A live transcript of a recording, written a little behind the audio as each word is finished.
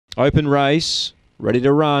Open race, ready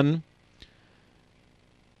to run.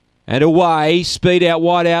 And away, speed out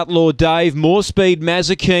wide, Outlaw Dave. More speed,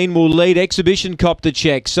 Mazikeen will lead. Exhibition Cop to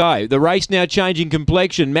check. So, the race now changing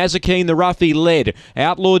complexion. Mazikeen, the roughie, led.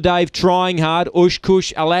 Outlaw Dave trying hard. Ush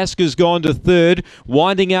Kush, Alaska's gone to third.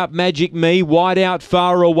 Winding up Magic Me, wide out,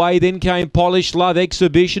 far away. Then came Polished Love,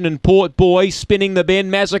 Exhibition and Port Boy. Spinning the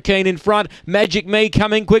bend, Mazikeen in front. Magic Me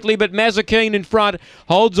coming quickly, but Mazikeen in front.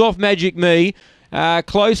 Holds off Magic Me.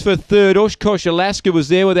 Close for third. Oshkosh Alaska was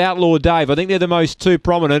there with Outlaw Dave. I think they're the most two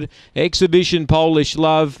prominent. Exhibition, Polish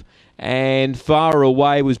Love, and Far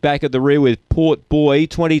Away was back at the rear with Port Boy.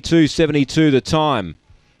 22.72 the time.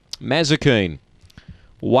 Mazikeen.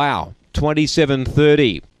 Wow.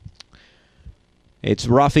 27.30. It's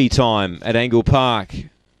roughie time at Angle-Park.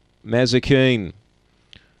 Mazikeen.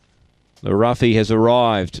 The roughie has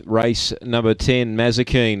arrived. Race number 10,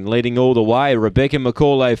 Mazikeen, leading all the way. Rebecca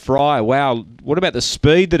McCauley-Fry. Wow, what about the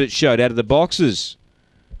speed that it showed out of the boxes?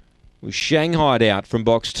 It was shanghaied out from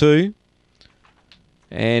box 2.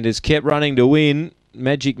 And has kept running to win.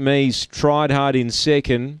 Magic Me's tried hard in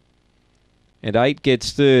second. And 8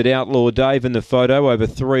 gets third. Outlaw Dave in the photo over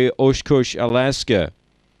 3, Oshkosh Alaska.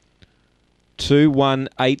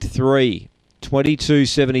 2-1-8-3.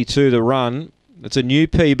 22.72 the run. It's a new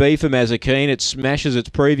PB for Mazikeen. It smashes its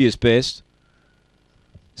previous best.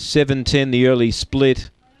 7.10 the early split.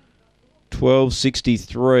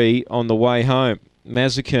 12.63 on the way home.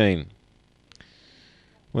 Mazikeen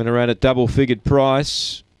went around a double-figured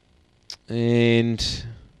price. And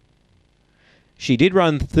she did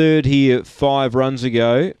run third here 5 runs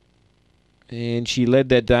ago. And she led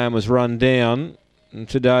that day and was run down. And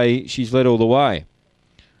today she's led all the way.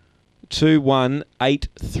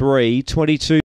 2-1-8-3. 22.